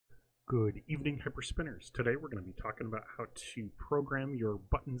Good evening, Hyperspinners. Today we're going to be talking about how to program your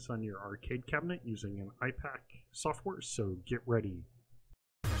buttons on your arcade cabinet using an ipac software, so get ready.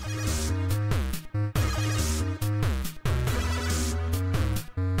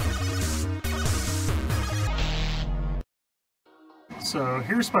 So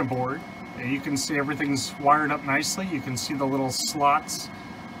here's my board. You can see everything's wired up nicely. You can see the little slots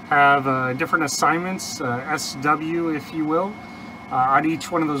have different assignments, SW if you will, on each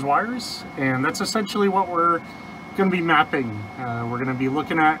one of those wires, and that's essentially what we're going to be mapping. We're going to be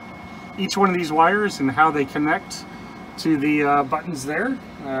looking at each one of these wires and how they connect to the buttons there.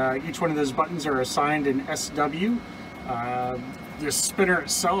 Each one of those buttons are assigned an SW. This spinner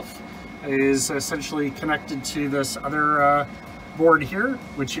itself is essentially connected to this other board here,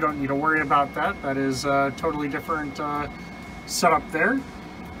 which you don't need to worry about that. That is a totally different setup there.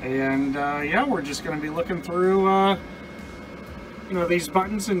 And yeah, we're just going to be looking through these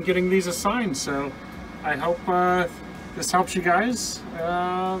buttons and getting these assigned. So I hope this helps you guys.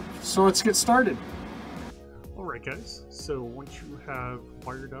 So let's get started. Alright guys, so once you have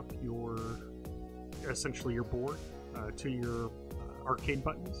wired up essentially your board to your arcade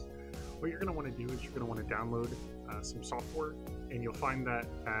buttons, what you're going to want to do is you're going to want to download some software, and you'll find that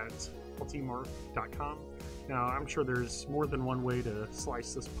at ultimark.com. Now I'm sure there's more than one way to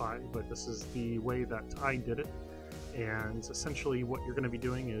slice this pie, but this is the way that I did it. And essentially what you're going to be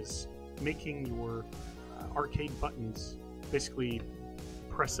doing is making your arcade buttons basically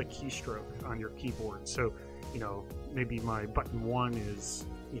press a keystroke on your keyboard. So, maybe my button 1 is,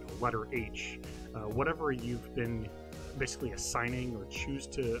 letter H. Whatever you've been basically assigning or choose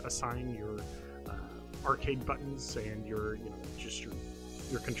to assign your arcade buttons and your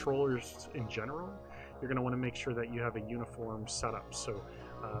controllers in general, you're going to want to make sure that you have a uniform setup. So,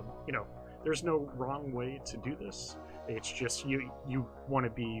 there's no wrong way to do this. It's just you want to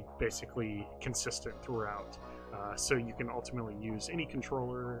be basically consistent throughout. So you can ultimately use any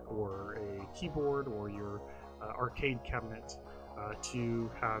controller or a keyboard or your arcade cabinet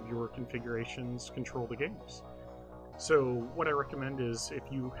to have your configurations control the games. So what I recommend is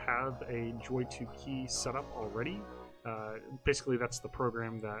if you have a Joy 2 key setup already, basically that's the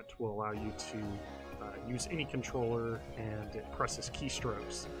program that will allow you to use any controller and it presses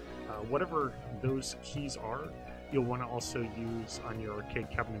keystrokes. Whatever those keys are, you'll want to also use on your arcade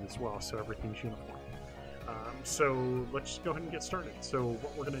cabinet as well, so everything's uniform. So let's just go ahead and get started. So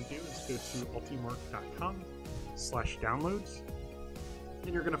what we're going to do is go to ultimark.com/downloads,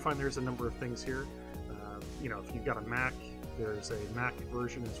 and you're going to find there's a number of things here. If you've got a Mac, there's a Mac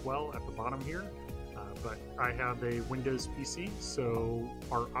version as well at the bottom here. But I have a Windows PC, so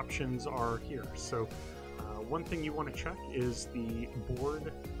our options are here. So one thing you want to check is the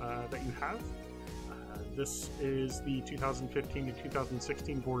board that you have. This is the 2015 to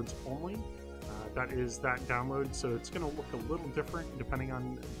 2016 boards only. That is that download, so it's going to look a little different depending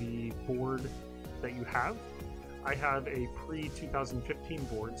on the board that you have. I have a pre-2015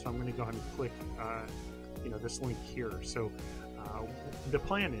 board, so I'm going to go ahead and click this link here. So the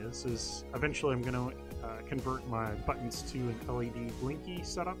plan is eventually I'm going to convert my buttons to an LED blinky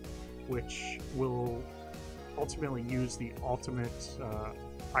setup, which will ultimately use the ultimate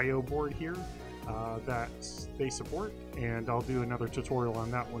I/O board here that they support, and I'll do another tutorial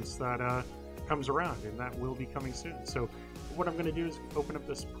on that once that comes around, and that will be coming soon. So what I'm going to do is open up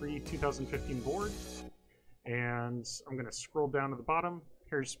this pre-2015 board, and I'm going to scroll down to the bottom.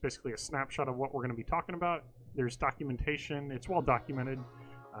 Here's basically a snapshot of what we're going to be talking about. There's documentation. It's well documented,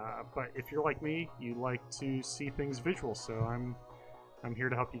 but if you're like me, you like to see things visual, so I'm here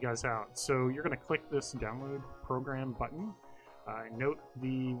to help you guys out. So you're going to click this download program button. Note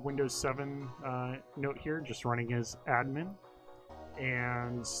the Windows 7 note here, just running as admin,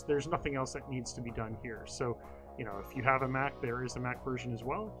 and there's nothing else that needs to be done here. So, if you have a Mac, there is a Mac version as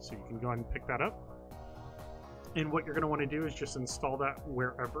well, so you can go ahead and pick that up. And what you're going to want to do is just install that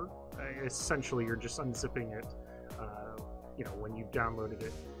wherever. Essentially, you're just unzipping it, when you've downloaded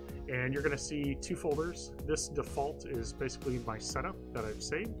it. And you're going to see two folders. This default is basically my setup that I've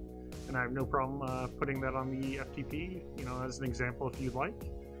saved, and I have no problem putting that on the FTP, as an example if you'd like.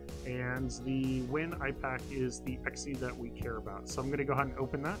 And the Win ipac is the exe that we care about. So I'm going to go ahead and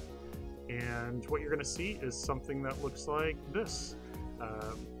open that, and what you're going to see is something that looks like this.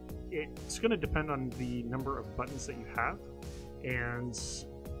 It's going to depend on the number of buttons that you have, and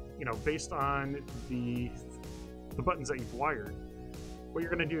based on the buttons that you've wired, what you're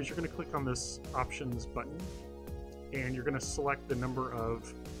going to do is you're going to click on this options button, and you're going to select the number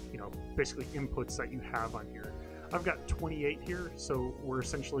of basically inputs that you have on here. I've got 28 here, so we're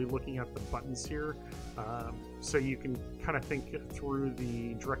essentially looking at the buttons here. so you can kind of think through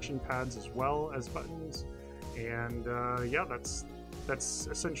the direction pads as well as buttons. And yeah, that's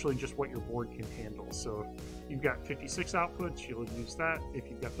essentially just what your board can handle. So if you've got 56 outputs, you'll use that. If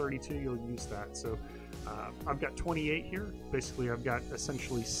you've got 32, you'll use that. So I've got 28 here. Basically, I've got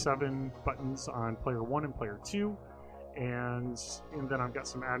essentially 7 buttons on player 1 and player 2, and then I've got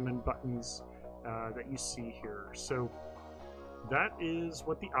some admin buttons that you see here. So that is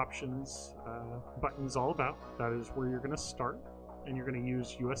what the options button is all about. That is where you're going to start, and you're going to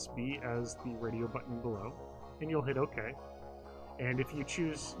use USB as the radio button below, and you'll hit OK. And if you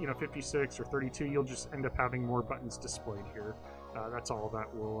choose, 56 or 32, you'll just end up having more buttons displayed here. That's all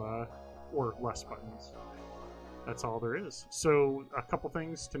that will, or less buttons. That's all there is. So a couple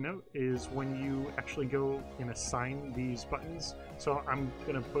things to note is when you actually go and assign these buttons. So I'm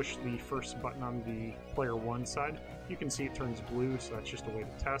going to push the first button on the player 1 side. You can see it turns blue, so that's just a way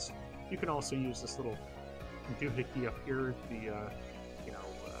to test. You can also use this little doohickey up here, the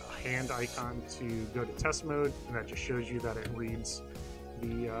hand icon, to go to test mode, and that just shows you that it reads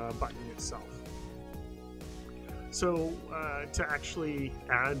the button itself. So to actually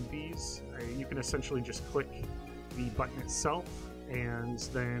add these, you can essentially just click the button itself and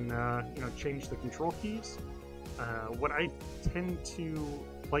then change the control keys. What I tend to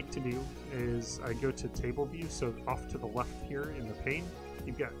like to do is I go to table view, so off to the left here in the pane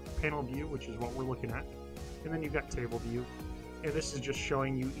you've got panel view, which is what we're looking at, and then you've got table view, and this is just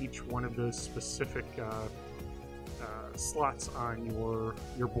showing you each one of those specific slots on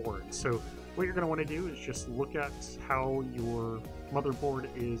your board. So what you're going to want to do is just look at how your motherboard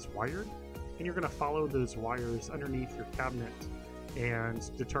is wired, and you're going to follow those wires underneath your cabinet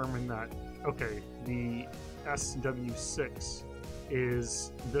and determine that, okay, the SW6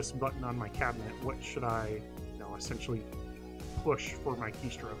 is this button on my cabinet. What should I essentially push for my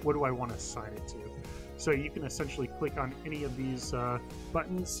keystroke? What do I want to assign it to? So you can essentially click on any of these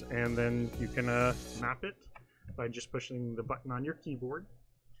buttons, and then you can map it by just pushing the button on your keyboard.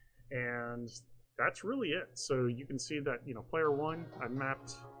 And that's really it. So you can see that, player 1, I've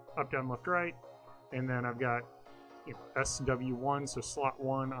mapped up, down, left, right, and then I've got SW1, so slot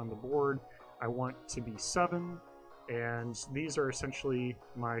 1 on the board. I want to be 7, and these are essentially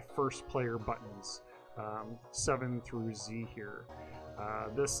my first player buttons, 7 through Z here.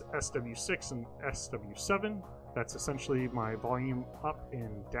 This SW6 and SW7, that's essentially my volume up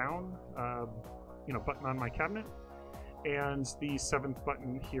and down button on my cabinet, and the 7th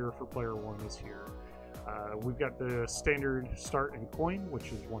button here for player 1 is here. We've got the standard start and coin,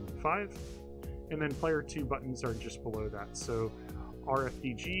 which is 1 and 5, and then player 2 buttons are just below that. So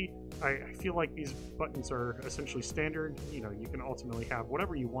RFDG, I feel like these buttons are essentially standard. You can ultimately have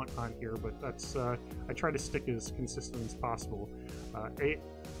whatever you want on here, but that's I try to stick as consistent as possible.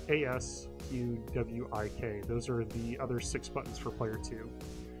 AS, Q, W, I, K, those are the other 6 buttons for player 2.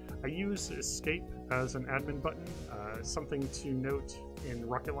 I use Escape as an admin button. Something to note in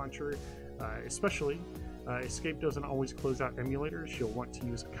Rocket Launcher, especially, Escape doesn't always close out emulators. You'll want to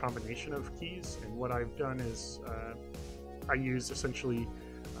use a combination of keys, and what I've done is I use essentially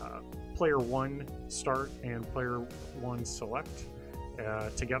player 1 start and player 1 select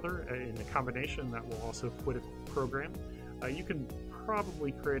together in a combination that will also quit a program. You can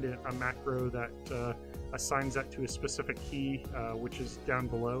probably create a macro that assigns that to a specific key, which is down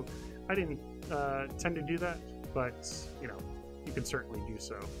below. I didn't tend to do that, but you can certainly do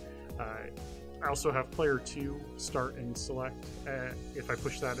so. I also have player 2 start and select. If I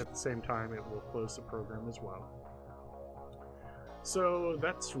push that at the same time, it will close the program as well. So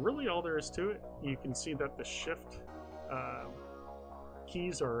that's really all there is to it. You can see that the shift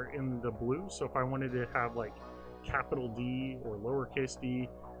keys are in the blue, so if I wanted to have like capital D or lowercase d,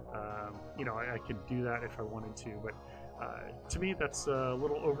 I could do that if I wanted to, but to me that's a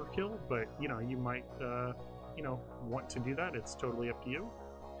little overkill, but you might want to do that. It's totally up to you.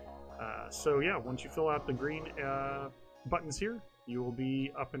 So yeah, once you fill out the green buttons here, you will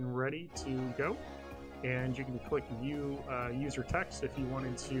be up and ready to go, and you can click view user text if you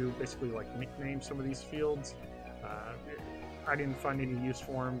wanted to basically like nickname some of these fields. I didn't find any use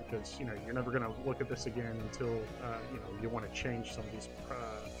for them because you're never going to look at this again until you want to change some of these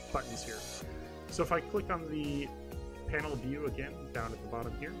buttons here. So if I click on the panel view again down at the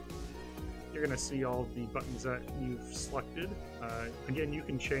bottom here, you're going to see all the buttons that you've selected. Again, you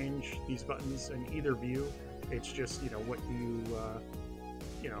can change these buttons in either view. It's just what you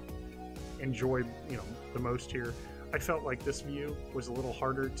enjoy the most here. I felt like this view was a little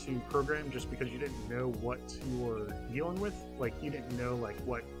harder to program just because you didn't know what you were dealing with. Like you didn't know like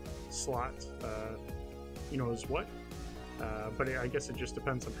what slot is what. But I guess it just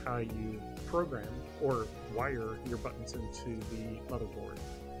depends on how you program or wire your buttons into the motherboard.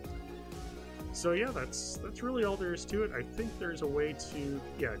 So yeah, that's really all there is to it. I think there's a way to,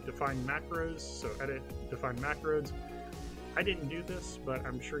 define macros. So edit, define macros. I didn't do this, but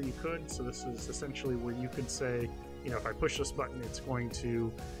I'm sure you could. So this is essentially where you could say, if I push this button, it's going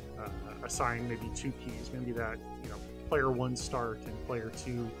to assign maybe 2 keys. Maybe that, player 1 start and player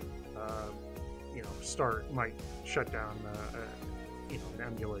 2, start might shut down, an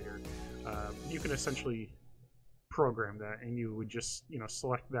emulator. You can essentially program that, and you would just,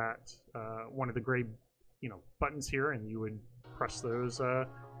 select that one of the gray, buttons here, and you would press those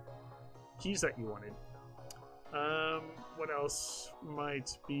keys that you wanted. What else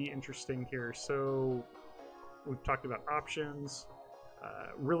might be interesting here? So we've talked about options.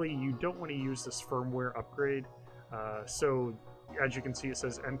 Really, you don't want to use this firmware upgrade. So as you can see, it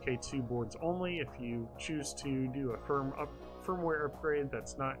says MK2 boards only. If you choose to do a firmware upgrade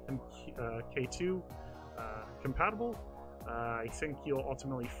that's not MK2 compatible, I think you'll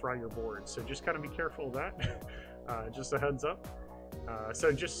ultimately fry your board. So just kind of be careful of that. Just a heads up.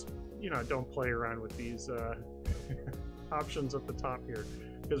 So just, don't play around with these options at the top here,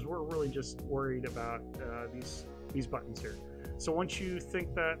 because we're really just worried about these buttons here. So once you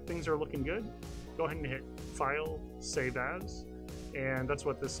think that things are looking good, go ahead and hit File, Save As, and that's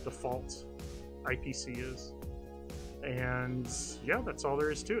what this default IPC is. And yeah, that's all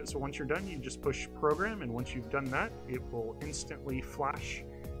there is to it. So once you're done, you just push Program, and once you've done that, it will instantly flash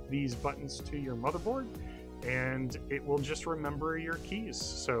these buttons to your motherboard, and it will just remember your keys.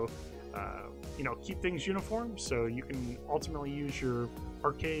 So keep things uniform, so you can ultimately use your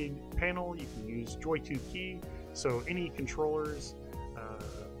arcade panel, you can use Joy 2 key, so any controllers,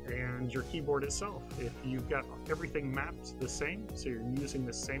 and your keyboard itself. If you've got everything mapped the same, so you're using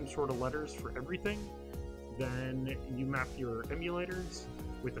the same sort of letters for everything, then you map your emulators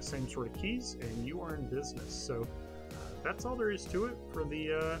with the same sort of keys, and you are in business. So that's all there is to it for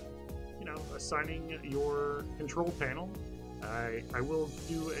the assigning your control panel. I will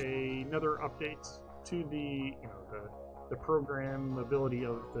do another update to the programmability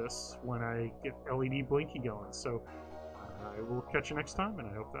of this when I get LED blinky going. So I will catch you next time, and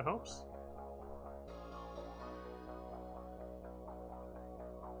I hope that helps.